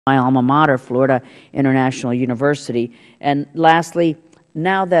my alma mater, Florida International University. And lastly,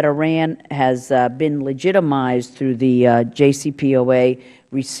 now that Iran has been legitimized through the JCPOA,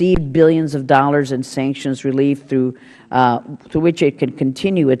 received billions of dollars in sanctions relief through which it can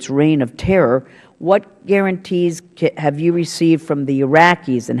continue its reign of terror, what guarantees have you received from the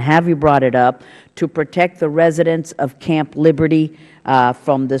Iraqis, and have you brought it up, to protect the residents of Camp Liberty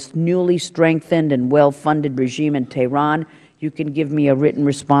from this newly strengthened and well-funded regime in Tehran? You can give me a written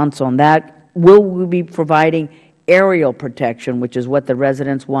response on that. Will we be providing aerial protection, which is what the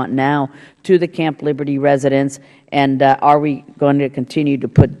residents want now, to the Camp Liberty residents, and are we going to continue to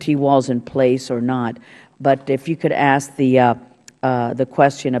put T-walls in place or not? But if you could ask the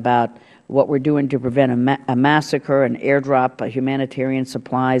question about what we're doing to prevent a massacre, an airdrop, humanitarian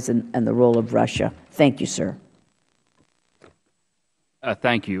supplies, and the role of Russia. Thank you, sir.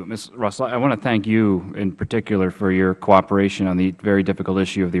 Thank you, Ms. Russell. I want to thank you in particular for your cooperation on the very difficult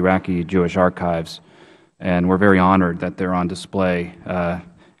issue of the Iraqi Jewish archives. And we're very honored that they're on display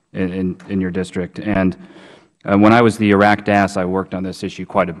in your district. And when I was the Iraq DAS, I worked on this issue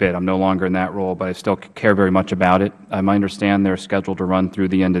quite a bit. I'm no longer in that role, but I still care very much about it. I understand they're scheduled to run through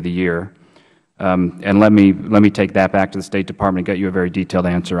the end of the year. And let me take that back to the State Department and get you a very detailed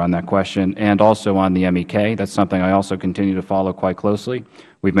answer on that question. And also on the MEK, that's something I also continue to follow quite closely.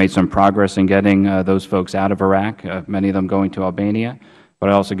 We've made some progress in getting those folks out of Iraq, many of them going to Albania, but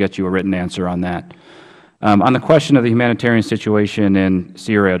I also get you a written answer on that. On the question of the humanitarian situation in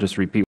Syria, I'll just repeat